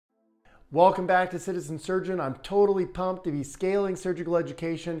Welcome back to Citizen Surgeon. I'm totally pumped to be scaling surgical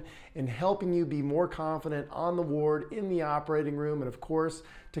education and helping you be more confident on the ward, in the operating room, and of course,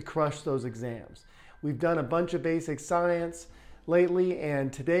 to crush those exams. We've done a bunch of basic science lately,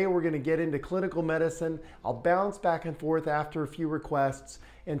 and today we're going to get into clinical medicine. I'll bounce back and forth after a few requests,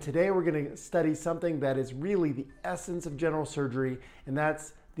 and today we're going to study something that is really the essence of general surgery, and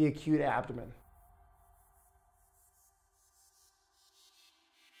that's the acute abdomen.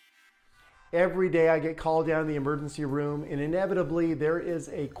 Every day I get called down to the emergency room, and inevitably there is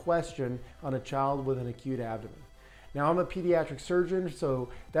a question on a child with an acute abdomen. Now, I'm a pediatric surgeon, so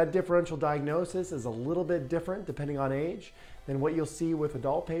that differential diagnosis is a little bit different depending on age than what you'll see with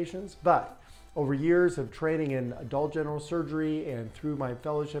adult patients. But over years of training in adult general surgery and through my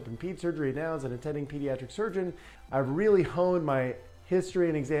fellowship in ped surgery now as an attending pediatric surgeon, I've really honed my history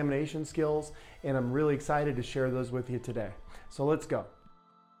and examination skills, and I'm really excited to share those with you today. So let's go.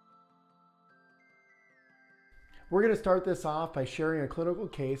 We're going to start this off by sharing a clinical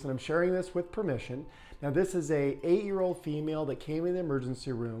case, and I'm sharing this with permission. Now, this is a 8-year-old female that came in the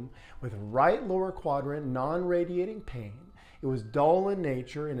emergency room with right lower quadrant non-radiating pain. It was dull in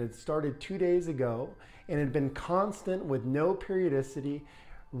nature and it started 2 days ago and had been constant with no periodicity,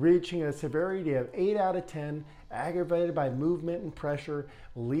 reaching a severity of 8 out of 10, aggravated by movement and pressure,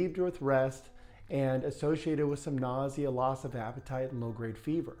 relieved with rest, and associated with some nausea, loss of appetite, and low-grade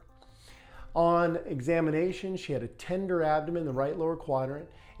fever. On examination, she had a tender abdomen in the right lower quadrant,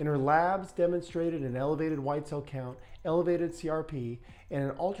 and her labs demonstrated an elevated white cell count, elevated CRP, and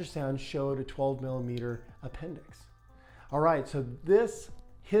an ultrasound showed a 12 millimeter appendix. All right, so this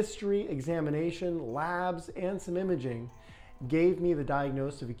history, examination, labs, and some imaging gave me the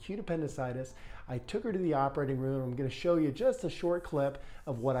diagnosis of acute appendicitis. I took her to the operating room. I'm going to show you just a short clip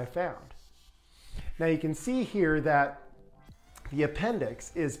of what I found. Now you can see here that the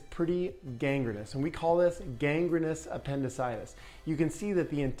appendix is pretty gangrenous, and we call this gangrenous appendicitis. You can see that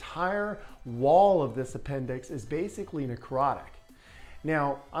the entire wall of this appendix is basically necrotic.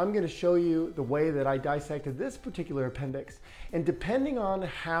 Now, I'm going to show you the way that I dissected this particular appendix, and depending on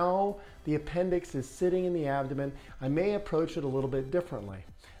how the appendix is sitting in the abdomen, I may approach it a little bit differently.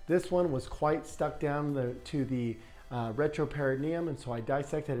 This one was quite stuck down to the retroperitoneum, and so I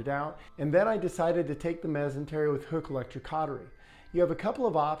dissected it out, and then I decided to take the mesentery with hook electrocautery. You have a couple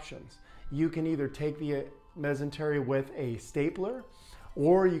of options. You can either take the mesentery with a stapler,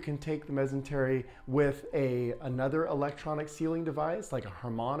 or you can take the mesentery with another electronic sealing device like a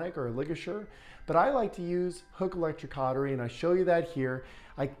harmonic or a ligature. But I like to use hook electrocautery, and I show you that here.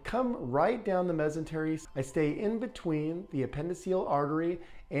 I come right down the mesentery. I stay in between the appendiceal artery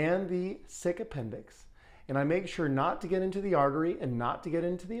and the sick appendix, and I make sure not to get into the artery and not to get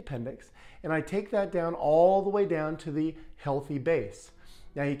into the appendix. And I take that down all the way down to the healthy base.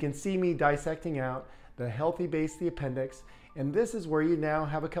 Now you can see me dissecting out the healthy base of the appendix, and this is where you now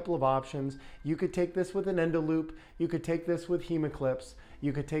have a couple of options. You could take this with an endoloop, you could take this with hemoclips,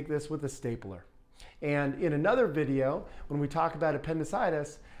 you could take this with a stapler. And in another video, when we talk about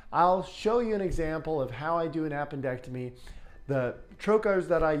appendicitis, I'll show you an example of how I do an appendectomy, the trocars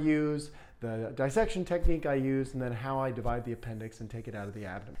that I use, the dissection technique I use, and then how I divide the appendix and take it out of the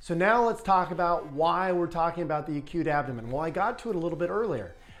abdomen. So now let's talk about why we're talking about the acute abdomen. Well, I got to it a little bit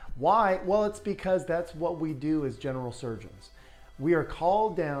earlier. Why? Well, it's because that's what we do as general surgeons. We are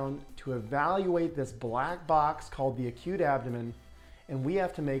called down to evaluate this black box called the acute abdomen, and we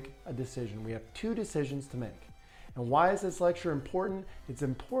have to make a decision. We have 2 decisions to make. And why is this lecture important? It's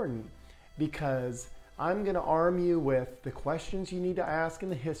important because I'm going to arm you with the questions you need to ask in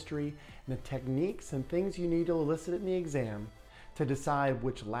the history and the techniques and things you need to elicit in the exam to decide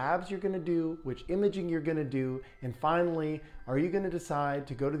which labs you're going to do, which imaging you're going to do, and finally, are you going to decide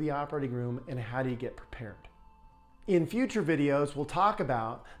to go to the operating room, and how do you get prepared? In future videos, we'll talk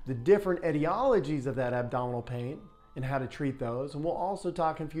about the different etiologies of that abdominal pain and how to treat those, and we'll also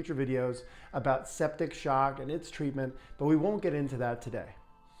talk in future videos about septic shock and its treatment, but we won't get into that today.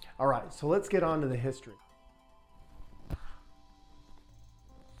 All right, so let's get on to the history.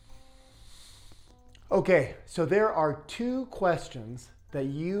 Okay, so there are 2 questions that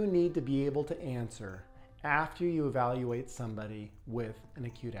you need to be able to answer after you evaluate somebody with an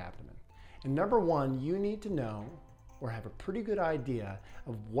acute abdomen. And number 1, you need to know or have a pretty good idea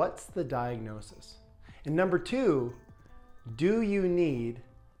of what's the diagnosis. And number 2, do you need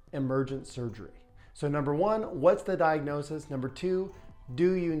emergent surgery? So number 1, what's the diagnosis? Number 2,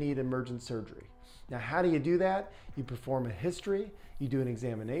 do you need emergent surgery? Now, how do you do that? You perform a history, you do an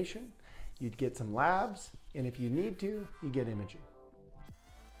examination, you get some labs, and if you need to, you get imaging.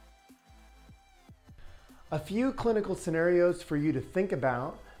 A few clinical scenarios for you to think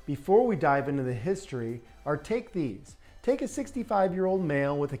about before we dive into the history are take these. Take a 65-year-old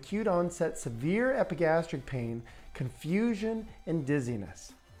male with acute onset severe epigastric pain, confusion, and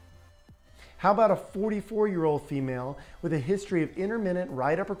dizziness. How about a 44-year-old female with a history of intermittent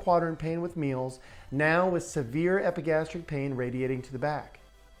right upper quadrant pain with meals, now with severe epigastric pain radiating to the back?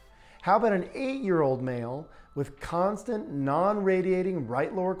 How about an 8-year-old male with constant non-radiating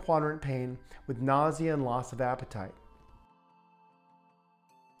right lower quadrant pain with nausea and loss of appetite?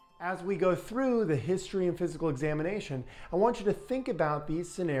 As we go through the history and physical examination, I want you to think about these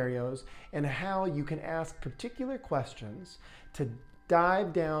scenarios and how you can ask particular questions to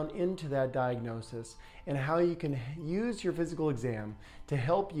dive down into that diagnosis, and how you can use your physical exam to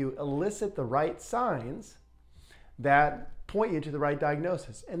help you elicit the right signs that point you to the right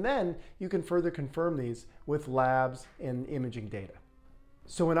diagnosis. And then you can further confirm these with labs and imaging data.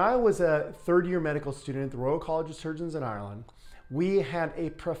 So when I was a third-year medical student at the Royal College of Surgeons in Ireland, we had a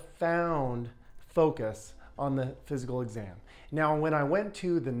profound focus on the physical exam. Now, when I went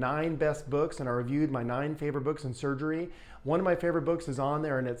to the 9 best books and I reviewed my 9 favorite books in surgery, one of my favorite books is on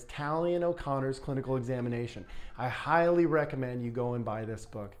there, and it's Talley and O'Connor's Clinical Examination. I highly recommend you go and buy this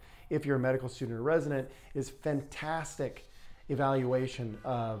book if you're a medical student or resident. It's fantastic evaluation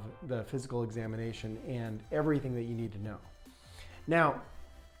of the physical examination and everything that you need to know. Now,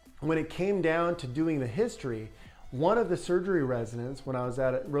 when it came down to doing the history, one of the surgery residents, when I was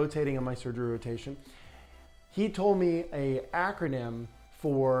rotating on my surgery rotation, he told me an acronym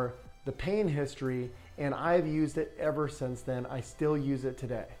for the pain history, and I've used it ever since then. I still use it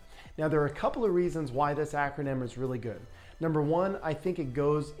today. Now, there are a couple of reasons why this acronym is really good. Number one, I think it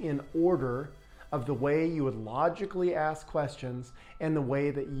goes in order of the way you would logically ask questions and the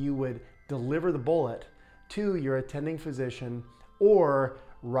way that you would deliver the bullet to your attending physician or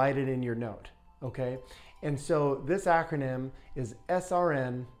write it in your note, okay? And so this acronym is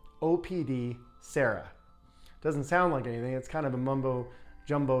SRNOPDSARA. Doesn't sound like anything. It's kind of a mumbo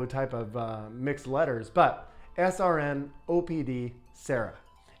jumbo type of mixed letters, but SRNOPDSARA.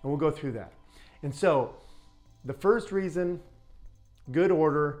 And we'll go through that. And so the first reason, good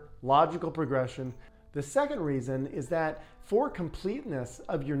order, logical progression. The second reason is that for completeness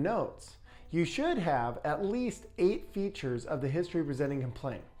of your notes, you should have at least 8 features of the history presenting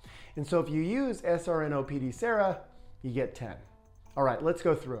complaint. And so if you use SRNOPDSARA, you get 10. All right, let's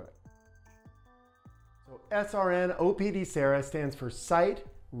go through it. So SRNOPDSARA stands for site,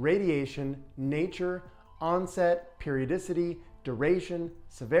 radiation, nature, onset, periodicity, duration,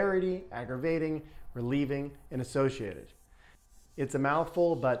 severity, aggravating, relieving, and associated. It's a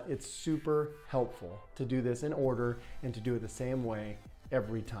mouthful, but it's super helpful to do this in order and to do it the same way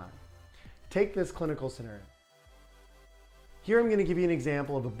every time. Take this clinical scenario. Here I'm going to give you an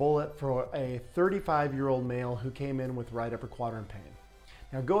example of a bullet for a 35-year-old male who came in with right upper quadrant pain.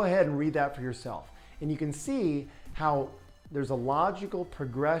 Now go ahead and read that for yourself, and you can see how there's a logical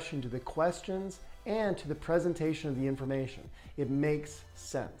progression to the questions and to the presentation of the information. It makes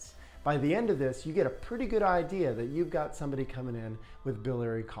sense. By the end of this, you get a pretty good idea that you've got somebody coming in with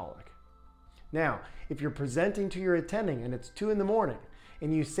biliary colic. Now, if you're presenting to your attending and it's 2 in the morning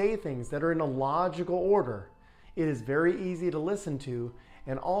and you say things that are in a logical order, it is very easy to listen to,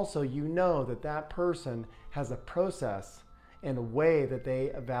 and also you know that that person has a process and a way that they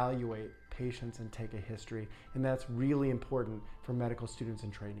evaluate patients and take a history, and that's really important for medical students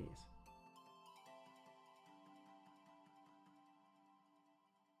and trainees.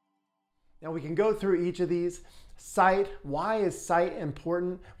 Now we can go through each of these. Site, why is site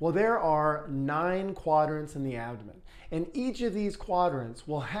important? Well, there are 9 quadrants in the abdomen, and each of these quadrants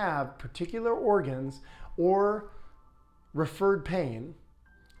will have particular organs or referred pain,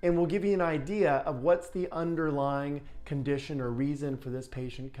 and will give you an idea of what's the underlying condition or reason for this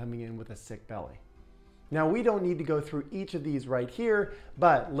patient coming in with a sick belly. Now, we don't need to go through each of these right here,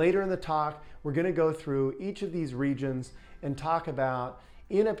 but later in the talk, we're going to go through each of these regions and talk about,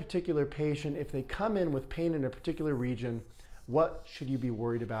 in a particular patient, if they come in with pain in a particular region, what should you be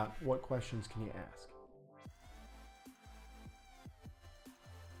worried about? What questions can you ask?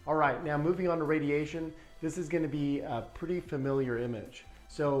 All right, now moving on to radiation, this is going to be a pretty familiar image.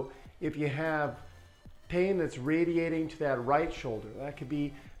 So if you have pain that's radiating to that right shoulder, that could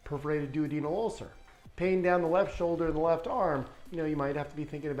be perforated duodenal ulcer. Pain down the left shoulder and the left arm, you might have to be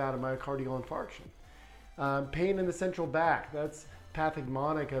thinking about a myocardial infarction. Pain in the central back, that's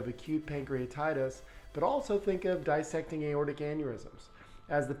pathognomonic of acute pancreatitis, but also think of dissecting aortic aneurysms.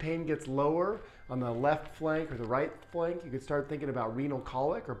 As the pain gets lower on the left flank or the right flank, you could start thinking about renal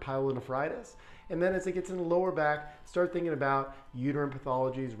colic or pyelonephritis. And then as it gets in the lower back, start thinking about uterine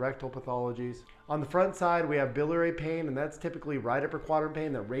pathologies, rectal pathologies. On the front side, we have biliary pain, and that's typically right upper quadrant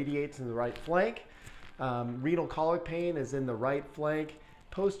pain that radiates in the right flank. Renal colic pain is in the right flank.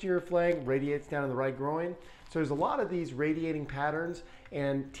 Posterior flank radiates down in the right groin. So there's a lot of these radiating patterns,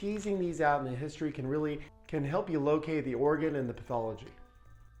 and teasing these out in the history can help you locate the organ and the pathology.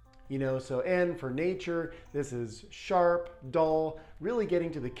 You know, so N for nature, this is sharp, dull, really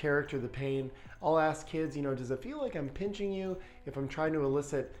getting to the character of the pain. I'll ask kids, you know, does it feel like I'm pinching you if I'm trying to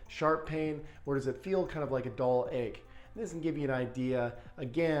elicit sharp pain, or does it feel kind of like a dull ache? This can give you an idea,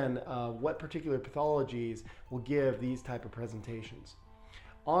 again, what particular pathologies will give these type of presentations.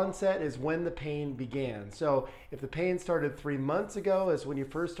 Onset is when the pain began. So if the pain started 3 months ago, is when you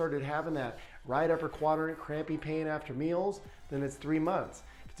first started having that right upper quadrant crampy pain after meals, then it's 3 months.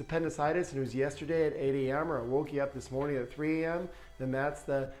 If it's appendicitis and it was yesterday at 8 a.m. or it woke you up this morning at 3 a.m., then that's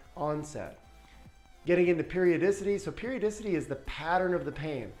the onset. Getting into periodicity, so periodicity is the pattern of the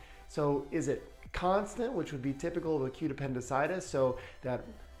pain. So is it constant, which would be typical of acute appendicitis, so that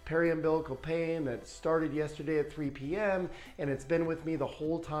periumbilical pain that started yesterday at 3 p.m. and it's been with me the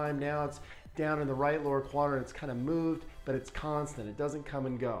whole time. Now it's down in the right lower quadrant, it's kind of moved, but it's constant, it doesn't come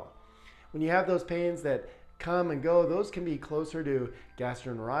and go. When you have those pains that come and go, those can be closer to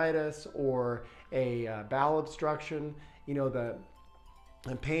gastroenteritis or a bowel obstruction. You know, the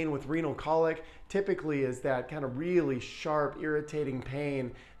pain with renal colic typically is that kind of really sharp, irritating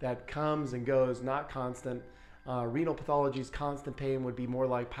pain that comes and goes, not constant. Renal pathologies, constant pain would be more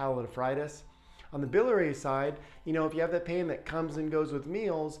like pyelonephritis. On the biliary side, you know, if you have that pain that comes and goes with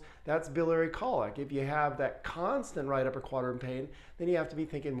meals, that's biliary colic. If you have that constant right upper quadrant pain, then you have to be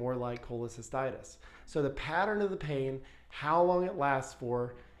thinking more like cholecystitis. So the pattern of the pain, how long it lasts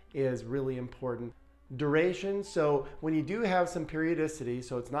for, is really important. Duration, so when you do have some periodicity,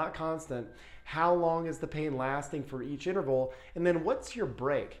 so it's not constant, how long is the pain lasting for each interval? And then what's your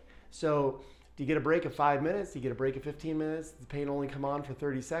break? So do you get a break of 5 minutes? Do you get a break of 15 minutes? Does the pain only come on for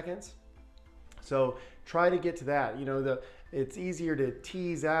 30 seconds? So try to get to that. You know, it's easier to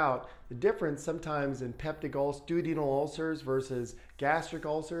tease out the difference sometimes in peptic duodenal ulcers versus gastric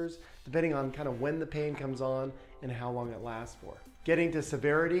ulcers, depending on kind of when the pain comes on and how long it lasts for. Getting to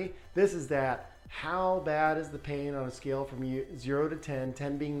severity, this is that how bad is the pain on a scale from 0 to 10,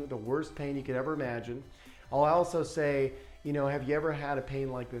 10 being the worst pain you could ever imagine. I'll also say, you know, have you ever had a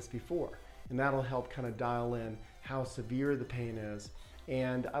pain like this before? And that'll help kind of dial in how severe the pain is.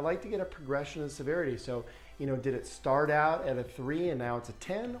 And I like to get a progression of severity. So, you know, did it start out at a 3 and now it's a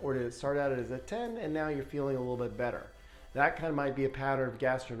 10? Or did it start out as a 10 and now you're feeling a little bit better? That kind of might be a pattern of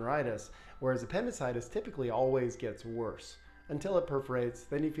gastroenteritis, whereas appendicitis typically always gets worse until it perforates,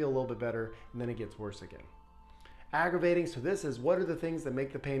 then you feel a little bit better, and then it gets worse again. Aggravating, so this is what are the things that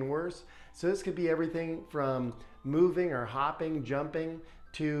make the pain worse? So this could be everything from moving or hopping, jumping,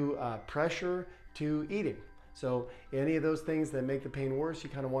 to pressure, to eating. So any of those things that make the pain worse, you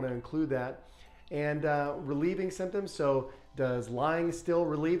kind of want to include that. And relieving symptoms, so does lying still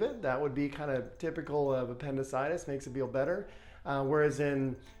relieve it? That would be kind of typical of appendicitis, makes it feel better. Whereas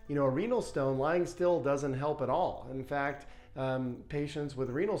in, you know, a renal stone, lying still doesn't help at all. In fact, patients with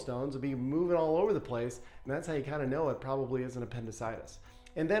renal stones will be moving all over the place, and that's how you kind of know it probably is an appendicitis.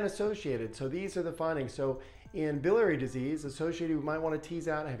 And then associated, so these are the findings. So in biliary disease, associated, we might want to tease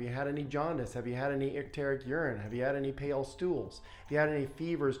out, have you had any jaundice? Have you had any icteric urine? Have you had any pale stools? Have you had any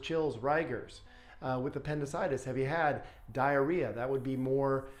fevers, chills, rigors? With appendicitis, have you had diarrhea? That would be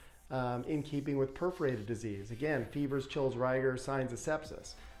more in keeping with perforated disease. Again, fevers, chills, rigors, signs of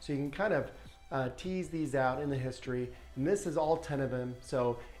sepsis. So you can kind of tease these out in the history. And this is all 10 of them.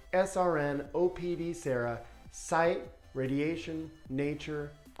 So SRNOPDSARA, site, radiation,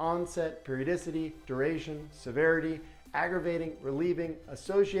 nature, onset, periodicity, duration, severity, aggravating, relieving,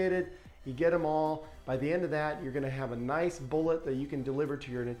 associated. You get them all. By the end of that, you're going to have a nice bullet that you can deliver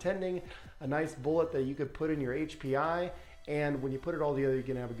to your attending, a nice bullet that you could put in your HPI, and when you put it all together, you're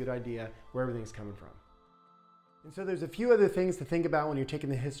going to have a good idea where everything's coming from. And so there's a few other things to think about when you're taking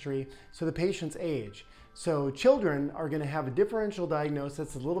the history. So the patient's age. So children are going to have a differential diagnosis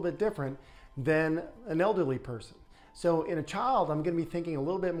that's a little bit different than an elderly person. So in a child, I'm going to be thinking a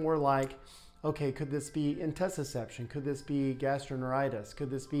little bit more like, okay, could this be intussusception? Could this be gastroenteritis? Could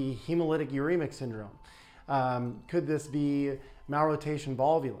this be hemolytic uremic syndrome? Could this be malrotation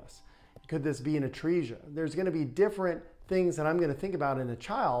volvulus? Could this be an atresia? There's going to be different things that I'm going to think about in a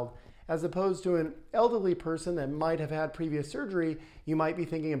child, as opposed to an elderly person that might have had previous surgery. You might be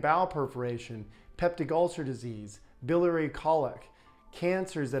thinking of bowel perforation, peptic ulcer disease, biliary colic,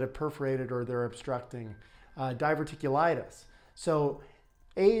 cancers that have perforated or they're obstructing, diverticulitis. So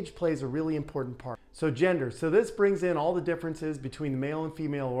age plays a really important part. So gender. So this brings in all the differences between the male and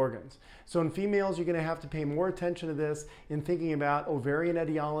female organs. So in females, you're going to have to pay more attention to this in thinking about ovarian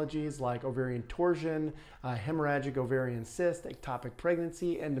etiologies like ovarian torsion, hemorrhagic ovarian cyst, ectopic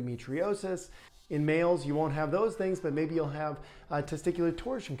pregnancy, endometriosis. In males, you won't have those things, but maybe you'll have testicular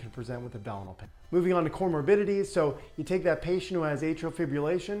torsion can present with abdominal pain. Moving on to comorbidities. So you take that patient who has atrial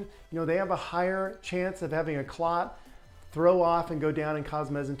fibrillation, they have a higher chance of having a clot throw off and go down and cause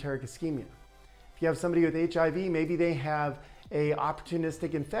mesenteric ischemia. If you have somebody with HIV, maybe they have a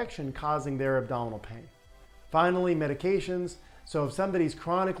opportunistic infection causing their abdominal pain. Finally, medications. So if somebody's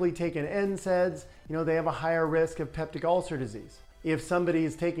chronically taking NSAIDs, they have a higher risk of peptic ulcer disease. If somebody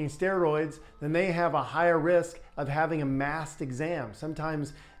is taking steroids, then they have a higher risk of having a masked exam.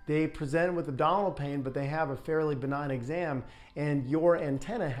 Sometimes they present with abdominal pain, but they have a fairly benign exam, and your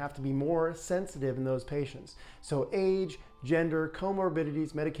antennae have to be more sensitive in those patients. So age, gender,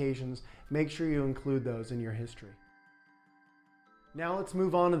 comorbidities, medications, make sure you include those in your history. Now let's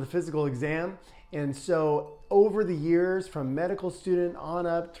move on to the physical exam. And so over the years, from medical student on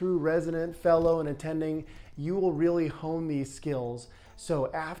up through resident, fellow, and attending, you will really hone these skills. So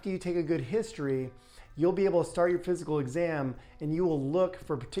after you take a good history, you'll be able to start your physical exam and you will look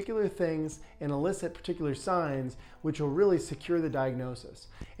for particular things and elicit particular signs, which will really secure the diagnosis.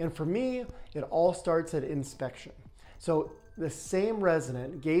 And for me, it all starts at inspection. So the same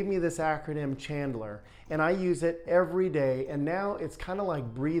resident gave me this acronym CHANDLER, and I use it every day, and now it's kind of like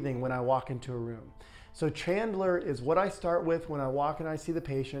breathing when I walk into a room. So CHANDLER is what I start with when I walk and I see the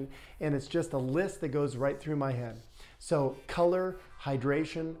patient, and it's just a list that goes right through my head. So color,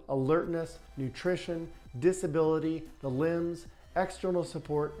 hydration, alertness, nutrition, disability, the limbs, external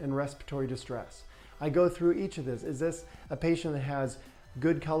support, and respiratory distress. I go through each of this. Is this a patient that has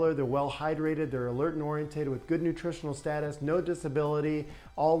good color, they're well hydrated, they're alert and orientated with good nutritional status, no disability,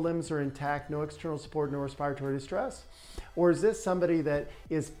 all limbs are intact, no external support, no respiratory distress? Or is this somebody that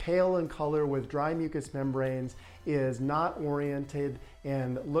is pale in color with dry mucous membranes, is not oriented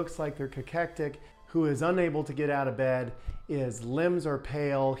and looks like they're cachectic, who is unable to get out of bed, his limbs are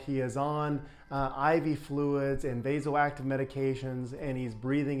pale, he is on IV fluids and vasoactive medications, and he's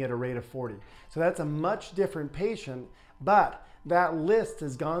breathing at a rate of 40. So that's a much different patient, but that list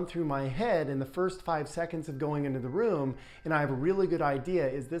has gone through my head in the first 5 seconds of going into the room, and I have a really good idea.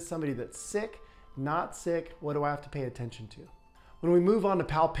 Is this somebody that's sick, not sick? What do I have to pay attention to? When we move on to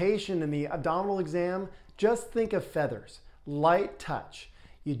palpation and the abdominal exam, just think of feathers, light touch.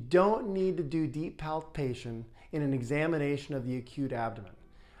 You don't need to do deep palpation in an examination of the acute abdomen.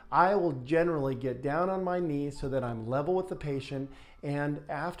 I will generally get down on my knees so that I'm level with the patient, and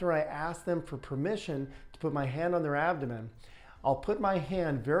after I ask them for permission to put my hand on their abdomen, I'll put my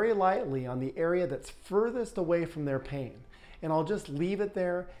hand very lightly on the area that's furthest away from their pain, and I'll just leave it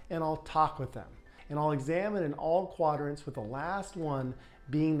there and I'll talk with them. And I'll examine in all quadrants, with the last one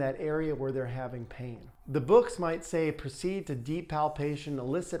being that area where they're having pain. The books might say proceed to deep palpation,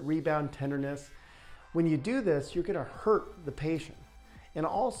 elicit rebound tenderness. When you do this, you're going to hurt the patient. And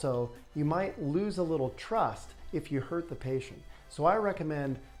also, you might lose a little trust if you hurt the patient. So I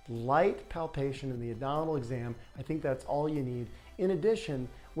recommend light palpation in the abdominal exam. I think that's all you need. In addition,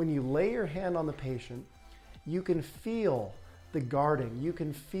 when you lay your hand on the patient, you can feel the guarding. You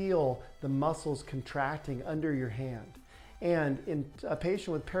can feel the muscles contracting under your hand. And in a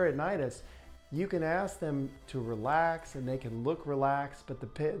patient with peritonitis, you can ask them to relax and they can look relaxed, but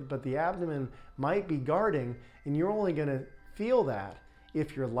the abdomen might be guarding, and you're only going to feel that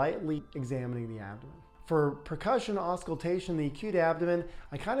if you're lightly examining the abdomen. For percussion auscultation, the acute abdomen,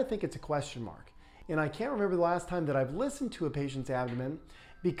 I kind of think it's a question mark. And I can't remember the last time that I've listened to a patient's abdomen,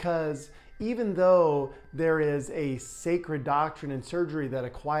 because even though there is a sacred doctrine in surgery that a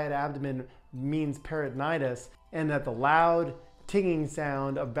quiet abdomen means peritonitis, and that the loud tinging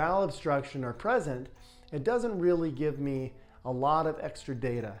sound of bowel obstruction are present, it doesn't really give me a lot of extra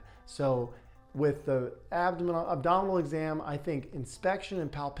data. So with the abdominal exam, I think inspection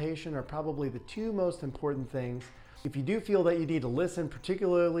and palpation are probably the two most important things. If you do feel that you need to listen,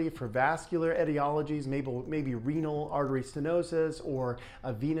 particularly for vascular etiologies, maybe renal artery stenosis or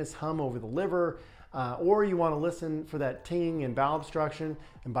a venous hum over the liver, or you want to listen for that tinging and bowel obstruction,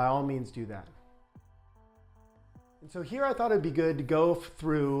 and by all means do that. And so here I thought it'd be good to go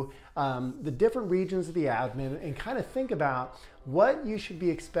through the different regions of the abdomen and kind of think about what you should be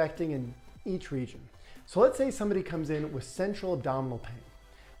expecting in each region. So let's say somebody comes in with central abdominal pain.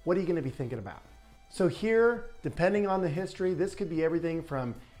 What are you going to be thinking about? So here, depending on the history, this could be everything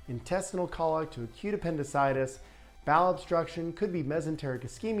from intestinal colic to acute appendicitis bowel obstruction, could be mesenteric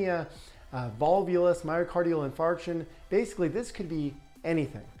ischemia, volvulus, myocardial infarction. Basically, this could be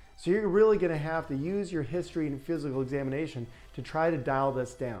anything. So you're really going to have to use your history and physical examination to try to dial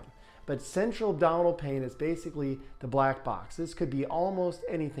this down. But central abdominal pain is basically the black box. This could be almost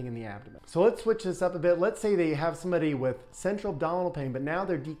anything in the abdomen. So let's switch this up a bit. Let's say that you have somebody with central abdominal pain, but now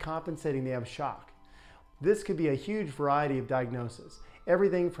they're decompensating, they have shock. This could be a huge variety of diagnoses.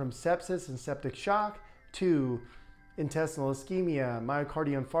 Everything from sepsis and septic shock to intestinal ischemia,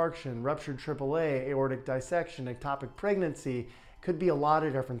 myocardial infarction, ruptured AAA, aortic dissection, ectopic pregnancy. Could be a lot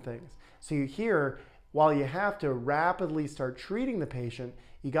of different things. So here, while you have to rapidly start treating the patient,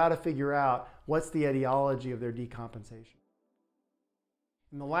 you got to figure out what's the etiology of their decompensation.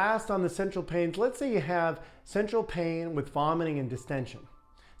 And the last on the central pains, let's say you have central pain with vomiting and distension.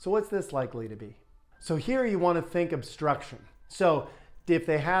 So what's this likely to be? So here you want to think obstruction. So if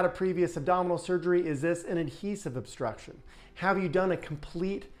they had a previous abdominal surgery, is this an adhesive obstruction? Have you done a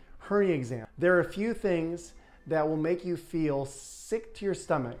complete hernia exam? There are a few things that will make you feel sick to your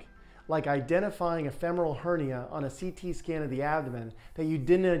stomach, like identifying a femoral hernia on a CT scan of the abdomen that you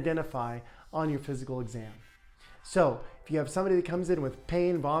didn't identify on your physical exam. So if you have somebody that comes in with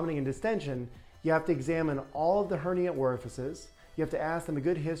pain, vomiting, and distension, you have to examine all of the hernia orifices. You have to ask them a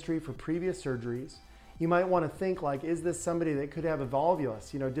good history for previous surgeries. You might want to think like, is this somebody that could have a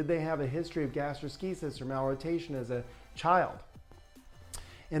volvulus? You know, did they have a history of gastroschisis or malrotation as a child?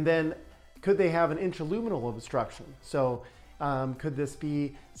 And then could they have an intraluminal obstruction? So could this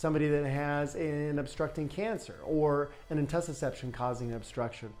be somebody that has an obstructing cancer, or an intussusception causing an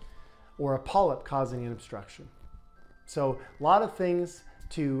obstruction, or a polyp causing an obstruction? So a lot of things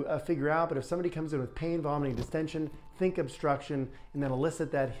to figure out, but if somebody comes in with pain, vomiting, distension, think obstruction, and then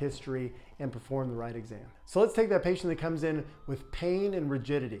elicit that history and perform the right exam. So let's take that patient that comes in with pain and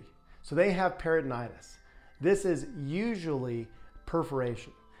rigidity. So they have peritonitis. This is usually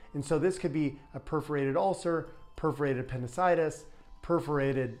perforation. And so this could be a perforated ulcer, perforated appendicitis,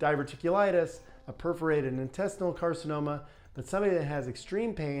 perforated diverticulitis, a perforated intestinal carcinoma. But somebody that has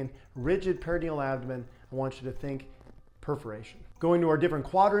extreme pain, rigid peritoneal abdomen, I want you to think perforation. Going to our different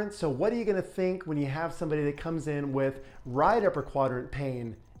quadrants. So what are you going to think when you have somebody that comes in with right upper quadrant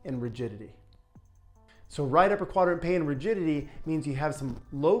pain and rigidity? So right upper quadrant pain and rigidity means you have some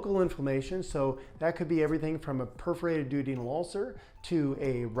local inflammation. So that could be everything from a perforated duodenal ulcer to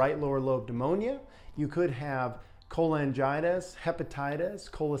a right lower lobe pneumonia. You could have cholangitis,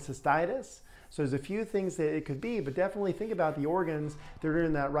 hepatitis, cholecystitis. So there's a few things that it could be, but definitely think about the organs that are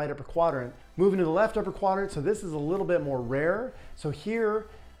in that right upper quadrant. Moving to the left upper quadrant, so this is a little bit more rare. So here,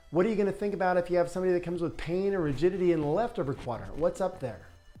 what are you going to think about if you have somebody that comes with pain and rigidity in the left upper quadrant? What's up there?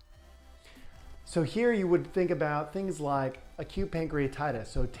 So here you would think about things like acute pancreatitis.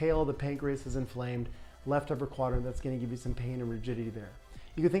 So tail of the pancreas is inflamed, left upper quadrant, that's going to give you some pain and rigidity there.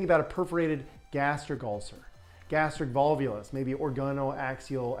 You could think about a perforated gastric ulcer. Gastric volvulus, maybe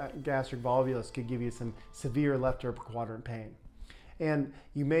organoaxial gastric volvulus could give you some severe left upper quadrant pain. And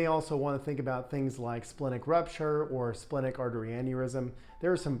you may also want to think about things like splenic rupture or splenic artery aneurysm. There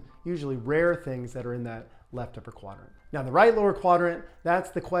are some usually rare things that are in that left upper quadrant. Now the right lower quadrant, that's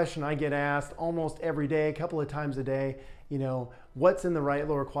the question I get asked almost every day, a couple of times a day. You know, what's in the right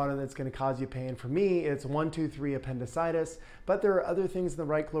lower quadrant that's going to cause you pain? For me, it's 1, 2, 3 appendicitis, but there are other things in the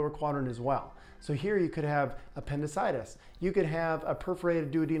right lower quadrant as well. So here you could have appendicitis. You could have a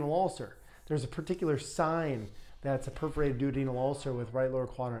perforated duodenal ulcer. There's a particular sign that's a perforated duodenal ulcer with right lower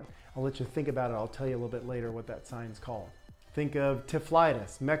quadrant. I'll let you think about it. I'll tell you a little bit later what that sign is called. Think of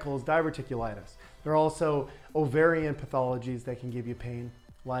typhlitis, Meckel's diverticulitis. There are also ovarian pathologies that can give you pain,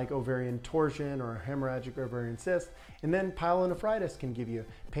 like ovarian torsion or hemorrhagic ovarian cyst. And then pyelonephritis can give you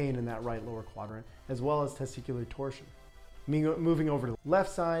pain in that right lower quadrant, as well as testicular torsion. Moving over to the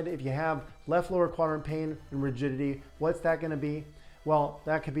left side, if you have left lower quadrant pain and rigidity, what's that going to be? Well,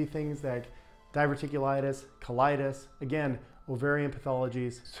 that could be things like diverticulitis, colitis, again, ovarian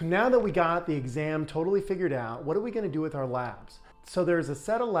pathologies. So now that we got the exam totally figured out, what are we going to do with our labs? So there's a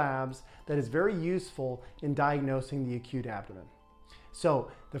set of labs that is very useful in diagnosing the acute abdomen.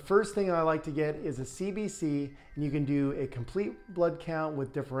 So the first thing I like to get is a CBC, and you can do a complete blood count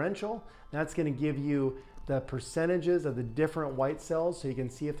with differential. That's going to give you the percentages of the different white cells, so you can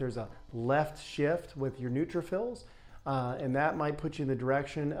see if there's a left shift with your neutrophils, and that might put you in the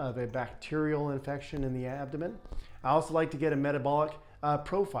direction of a bacterial infection in the abdomen. I also like to get a metabolic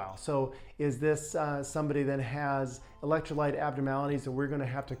profile. So is this somebody that has electrolyte abnormalities that we're going to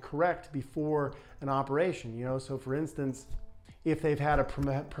have to correct before an operation? You know, so for instance, if they've had a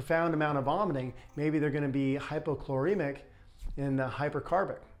profound amount of vomiting, maybe they're going to be hypochloremic and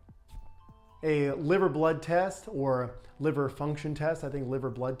hypercarbic. A liver blood test or liver function test. I think liver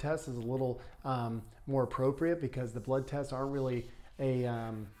blood test is a little more appropriate because the blood tests aren't really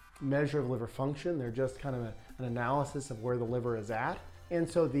a measure of liver function. They're just kind of an analysis of where the liver is at. And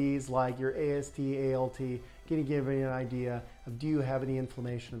so these, like your AST, ALT, can give you an idea of do you have any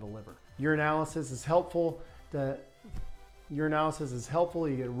inflammation of the liver. Urinalysis is helpful. Urinalysis is helpful.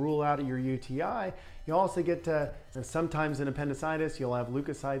 You get to rule out your UTI. You also get to, sometimes in appendicitis, you'll have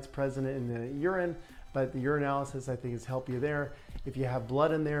leukocytes present in the urine, but the urinalysis, I think, has helped you there. If you have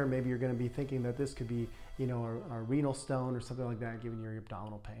blood in there, maybe you're going to be thinking that this could be, you know, a renal stone or something like that, giving you your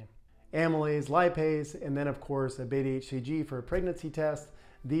abdominal pain. Amylase, lipase, and then of course a beta HCG for a pregnancy test.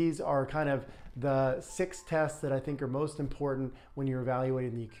 These are kind of the 6 tests that I think are most important when you're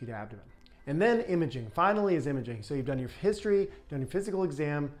evaluating the acute abdomen. And then imaging, finally is imaging. So you've done your history, done your physical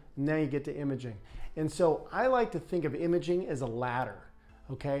exam, now you get to imaging. And so I like to think of imaging as a ladder,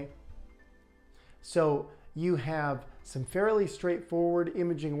 okay? So you have some fairly straightforward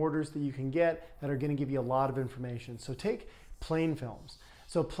imaging orders that you can get that are going to give you a lot of information. So take plain films.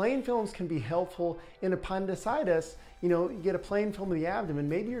 So plain films can be helpful in appendicitis. You know, you get a plain film of the abdomen,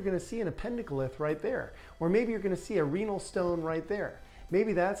 maybe you're going to see an appendicolith right there, or maybe you're going to see a renal stone right there.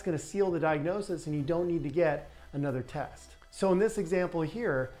 Maybe that's going to seal the diagnosis and you don't need to get another test. So in this example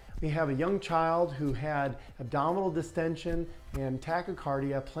here, we have a young child who had abdominal distension and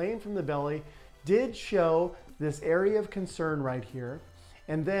tachycardia, plain from the belly, did show this area of concern right here.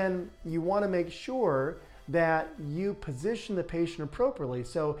 And then you want to make sure that you position the patient appropriately.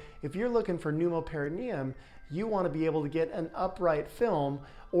 So if you're looking for pneumoperitoneum, you want to be able to get an upright film,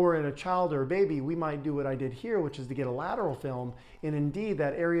 or in a child or a baby, we might do what I did here, which is to get a lateral film. And indeed,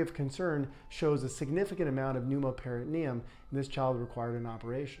 that area of concern shows a significant amount of pneumoperitoneum, and this child required an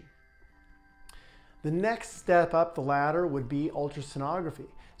operation. The next step up the ladder would be ultrasonography.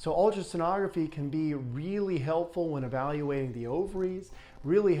 So ultrasonography can be really helpful when evaluating the ovaries,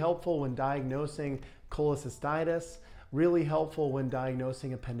 really helpful when diagnosing cholecystitis, really helpful when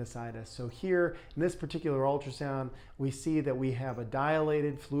diagnosing appendicitis. So here, in this particular ultrasound, we see that we have a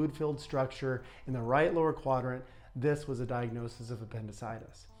dilated fluid-filled structure in the right lower quadrant. This was a diagnosis of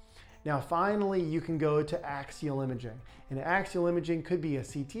appendicitis. Now finally, you can go to axial imaging. And axial imaging could be a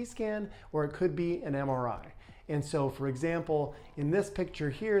CT scan or it could be an MRI. And so for example, in this picture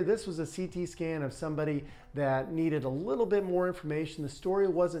here, this was a CT scan of somebody that needed a little bit more information. The story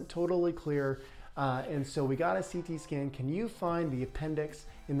wasn't totally clear. And so we got a CT scan. Can you find the appendix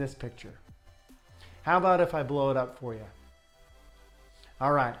in this picture? How about if I blow it up for you?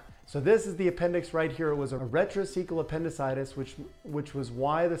 All right, so this is the appendix right here. It was a retrocecal appendicitis, which was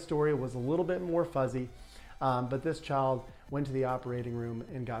why the story was a little bit more fuzzy. But this child went to the operating room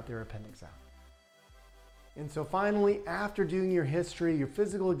and got their appendix out. And so finally, after doing your history, your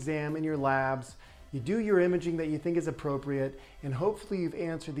physical exam, and your labs, you do your imaging that you think is appropriate, and hopefully you've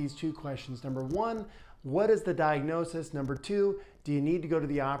answered these 2 questions. Number 1, what is the diagnosis? Number 2, do you need to go to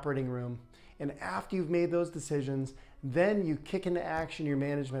the operating room? And after you've made those decisions, then you kick into action your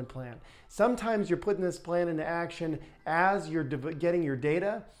management plan. Sometimes you're putting this plan into action as you're getting your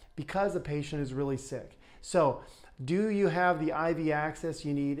data because the patient is really sick. So, do you have the IV access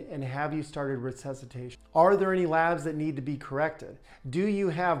you need, and have you started resuscitation? Are there any labs that need to be corrected? Do you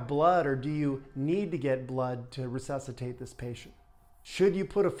have blood, or do you need to get blood to resuscitate this patient? Should you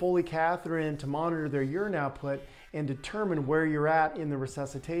put a Foley catheter in to monitor their urine output and determine where you're at in the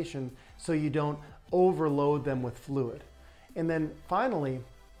resuscitation so you don't overload them with fluid? And then finally,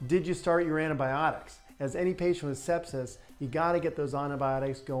 did you start your antibiotics? As any patient with sepsis, you got to get those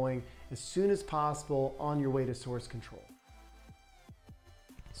antibiotics going as soon as possible on your way to source control.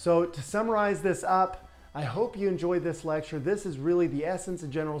 So to summarize this up, I hope you enjoyed this lecture. This is really the essence of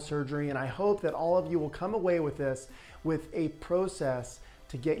general surgery, and I hope that all of you will come away with this with a process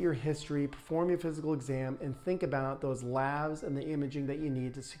to get your history, perform your physical exam, and think about those labs and the imaging that you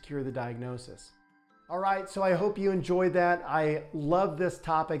need to secure the diagnosis. All right, so I hope you enjoyed that. I love this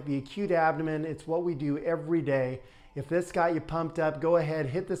topic, the acute abdomen. It's what we do every day. If this got you pumped up, go ahead,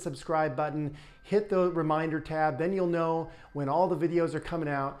 hit the subscribe button, hit the reminder tab, then you'll know when all the videos are coming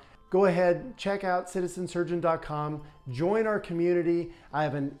out. Go ahead, check out citizensurgeon.com, join our community. I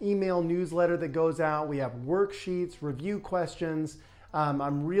have an email newsletter that goes out. We have worksheets, review questions.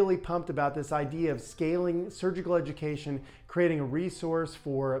 I'm really pumped about this idea of scaling surgical education, creating a resource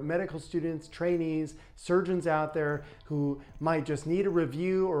for medical students, trainees, surgeons out there who might just need a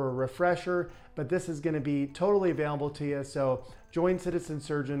review or a refresher, but this is going to be totally available to you. So join Citizen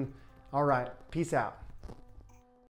Surgeon. All right, peace out.